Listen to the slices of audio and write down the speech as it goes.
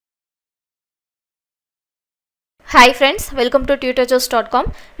Hi friends, welcome to tutorjobs.com.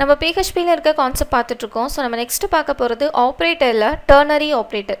 நம்ம PHP ல இருக்க கான்செப்ட் பார்த்துட்டு இருக்கோம். சோ நம்ம நெக்ஸ்ட் பார்க்க போறது ஆபரேட்டர்ல டெர்னரி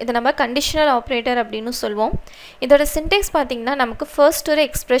ஆபரேட்டர். இது நம்ம கண்டிஷனல் ஆபரேட்டர் அப்படினு சொல்வோம். இதோட சின்டாக்ஸ் பாத்தீங்கன்னா நமக்கு ஃபர்ஸ்ட் ஒரு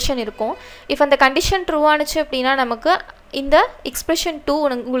எக்ஸ்பிரஷன் இருக்கும். இஃப் அந்த கண்டிஷன் ட்ரூ ஆனுச்சு அப்படினா நமக்கு இந்த எக்ஸ்பிரஷன் 2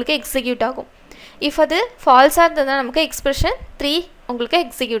 உங்களுக்கு எக்ஸிக்யூட் ஆகும். If அது false ஆனதுனா நமக்கு எக்ஸ்பிரஷன் 3 உங்களுக்கு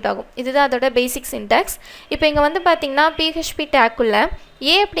எக்ஸிக்யூட் ஆகும். இதுதான் அதோட பேசிக் சின்டாக்ஸ். இப்போ இங்க வந்து பாத்தீங்கன்னா PHP tag குள்ள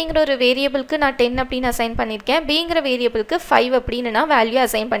a அப்படிங்கற ஒரு வேரியபிளுக்கு நான் 10 அப்படினு அசைன் பண்ணிருக்கேன். bங்கற வேரியபிளுக்கு 5 அப்படினு நான் வேல்யூ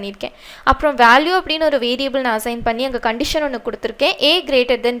அசைன் பண்ணிருக்கேன். அப்புறம் வேல்யூ அப்படின ஒரு வேரியபிள் நான் அசைன் பண்ணி அங்க கண்டிஷன் ஒன்னு கொடுத்திருக்கேன். a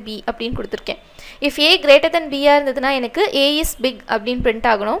greater than b அப்படினு கொடுத்திருக்கேன். If a greater than b இருந்ததுனா எனக்கு a is big அப்படினு print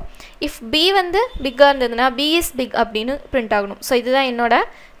ஆகணும். If b வந்து big இருந்ததுனா b is big அப்படினு print ஆகணும். சோ இதுதான் என்னோட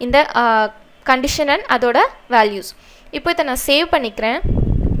இந்த condition and அதோட values. இப்போ இத நான் சேவ் பண்ணிக்கிறேன்.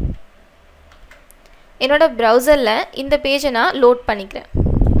 என்னோட browserல இந்த பேஜை நான் லோட் பண்ணிக்கிறேன்.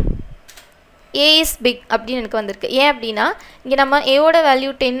 a is big அப்படினு எனக்கு வந்திருக்கு. ஏன் அப்படினா இங்க நம்ம a ஓட வேல்யூ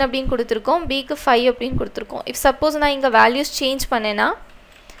 10 அப்படினு கொடுத்திருக்கோம், b க்கு 5 அப்படினு கொடுத்திருக்கோம். If suppose நான் இங்க values change பண்ணேனா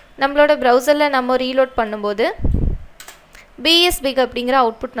நம்மளோட browserல நம்ம ரீலோட் பண்ணும்போது b is big அப்படிங்கற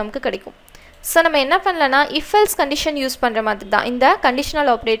அவுட்புட் நமக்கு கிடைக்கும். சோ நம்ம என்ன பண்ணலாம்னா if else condition யூஸ் பண்ற மாதிரி தான் இந்த கண்டிஷனல்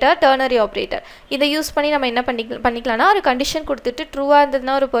ஆபரேட்டர் டெர்னரி ஆபரேட்டர் இத யூஸ் பண்ணி நம்ம என்ன பண்ணிக்கலாம்னா ஒரு கண்டிஷன் கொடுத்துட்டு ட்ரூவா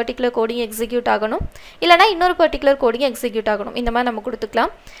இருந்ததுனா ஒரு பர்టిక్యులர் கோடிங் எக்ஸிக்யூட் ஆகணும் இல்லனா இன்னொரு பர்టిక్యులர் கோடிங் எக்ஸிக்யூட் ஆகணும் இந்த மாதிரி நம்ம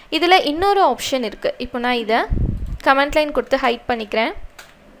கொடுத்துக்கலாம் இதுல இன்னொரு ஆப்ஷன் இருக்கு இப்போ நான் இத கமெண்ட் லைன் கொடுத்து ஹைட் பண்ணிக்கிறேன்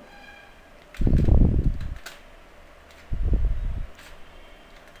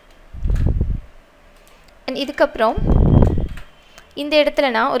இதுக்கு அப்புறம் இந்த இடத்துல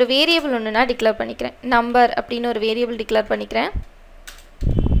நான் ஒரு வேரியபிள் ஒன்னு நான் டிக்ளேர் பண்ணிக்கிறேன் நம்பர் அப்படின ஒரு வேரியபிள் டிக்ளேர் பண்ணிக்கிறேன்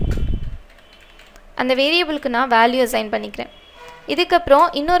அந்த வேரியபிளுக்கு நான் வேல்யூ அசைன் பண்ணிக்கிறேன் இதுக்கு அப்புறம்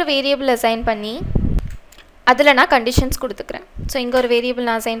இன்னொரு வேரியபிள் அசைன் பண்ணி அதுல நான் கண்டிஷன்ஸ் கொடுத்துக்கிறேன் சோ இங்க ஒரு வேரியபிள்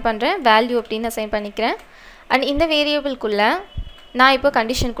நான் அசைன் பண்றேன் வேல்யூ அப்படினு அசைன் பண்ணிக்கிறேன் and இந்த வேரியபிளுக்குள்ள நான் இப்போ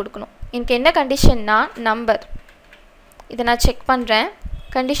கண்டிஷன் கொடுக்கணும் எனக்கு என்ன கண்டிஷன்னா நம்பர் இத நான் செக் பண்றேன்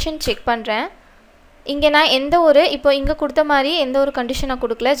கண்டிஷன் செக் பண்றேன் இங்க நான் எந்த ஒரு இப்போ இங்க கொடுத்த மாதிரி எந்த ஒரு கண்டிஷனா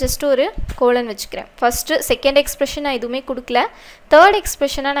கொடுக்கல ஜஸ்ட் ஒரு கோலன் வெச்சுக்கிறேன் ஃபர்ஸ்ட் செகண்ட் எக்ஸ்பிரஷன் நான் எதுமே கொடுக்கல தேர்ட்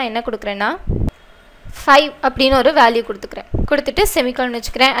எக்ஸ்பிரஷனா நான் என்ன கொடுக்கறேன்னா 5 அப்படின ஒரு வேல்யூ கொடுத்துக்கறேன் கொடுத்துட்டு செமிகோலன்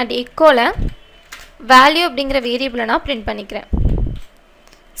வெச்சுக்கிறேன் and echoல வேல்யூ அப்படிங்கற வேரியபிளை நான் பிரிண்ட் பண்ணிக்கிறேன்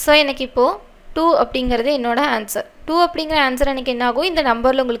சோ எனக்கு இப்போ 2 அப்படிங்கிறது என்னோட ஆன்சர் 2 அப்படிங்கற ஆன்சர் எனக்கு என்ன ஆகும் இந்த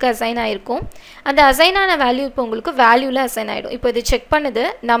நம்பர்ல உங்களுக்கு அசைன் ஆயிருக்கும் அந்த அசைன் ஆன வேல்யூ இப்போ உங்களுக்கு வேல்யூல அசைன் ஆயிடும் இப்போ இது செக் பண்ணுது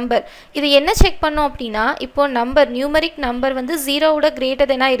நம்பர் இது என்ன செக் பண்ணோம் அப்படினா இப்போ நம்பர் நியூமரிக் நம்பர் வந்து 0 ஓட கிரேட்டர்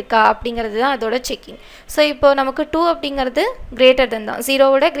தெனா இருக்கா அப்படிங்கிறது தான் அதோட செக்கிங் சோ இப்போ நமக்கு 2 அப்படிங்கிறது கிரேட்டர் தென் தான்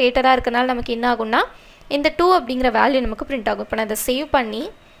 0 ஓட கிரேட்டரா இருக்கனால நமக்கு என்ன ஆகும்னா இந்த 2 அப்படிங்கற வேல்யூ நமக்கு பிரிண்ட் ஆகும் இப்போ நான் இத சேவ் பண்ணி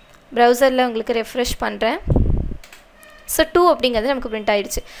browserல உங்களுக்கு ரெஃப்ரெஷ் பண்றேன் So 2 அப்படிங்கிறது நமக்கு print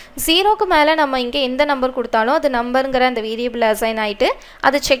ஆயிடுச்சு 0 க்கு மேல நம்ம இங்க எந்த நம்பர் கொடுத்தாலும் அது நம்பர்ங்கற அந்த வேரியபிள் அசைன் ஆயிட்டு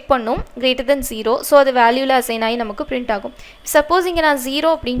அது செக் பண்ணும் greater than 0 சோ அது வேல்யூல அசைன் ஆயி நமக்கு print ஆகும் சப்போஸ் இங்க நான்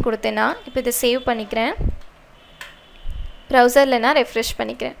 0 அப்படினு கொடுத்தேனா இப்போ இத சேவ் பண்ணிக்கிறேன் browserல நான் ரெஃப்ரெஷ்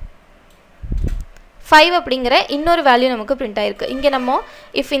பண்ணிக்கிறேன் 5 அப்படிங்கற இன்னொரு வேல்யூ நமக்கு print ஆயிருக்கு இங்க நம்ம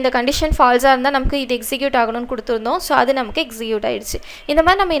if இந்த கண்டிஷன் ஃபால்ஸா இருந்தா நமக்கு இது எக்ஸிக்யூட் ஆகணும்னு கொடுத்திருந்தோம் சோ அது நமக்கு எக்ஸிக்யூட் ஆயிடுச்சு இந்த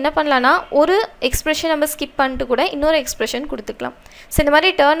மாதிரி நம்ம என்ன பண்ணலாம்னா ஒரு எக்ஸ்பிரஷன் நம்ம ஸ்கிப் பண்ணிட்டு கூட இன்னொரு எக்ஸ்பிரஷன் கொடுத்துக்கலாம் சோ இந்த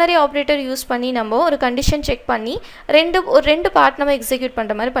மாதிரி டெர்னரி ஆபரேட்டர் யூஸ் பண்ணி நம்ம ஒரு கண்டிஷன் செக் பண்ணி ரெண்டு பார்ட் நம்ம எக்ஸிக்யூட்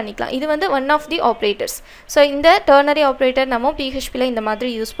பண்ற மாதிரி பண்ணிக்கலாம் இது வந்து one of the operators so இந்த டெர்னரி ஆபரேட்டர் நம்ம PHP ல இந்த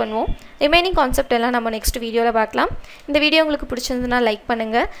மாதிரி யூஸ் பண்ணுவோம் ரிமைனிங் கான்செப்ட் எல்லாம் நம்ம நெக்ஸ்ட் வீடியோல பார்க்கலாம் இந்த வீடியோ உங்களுக்கு பிடிச்சிருந்தா லைக்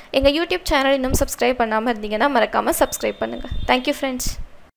பண்ணுங்க எங்க YouTube சேனல் இன்னும் subscribe பண்ணாம இருந்தீங்கன்னா மறக்காம subscribe பண்ணுங்க Thank you friends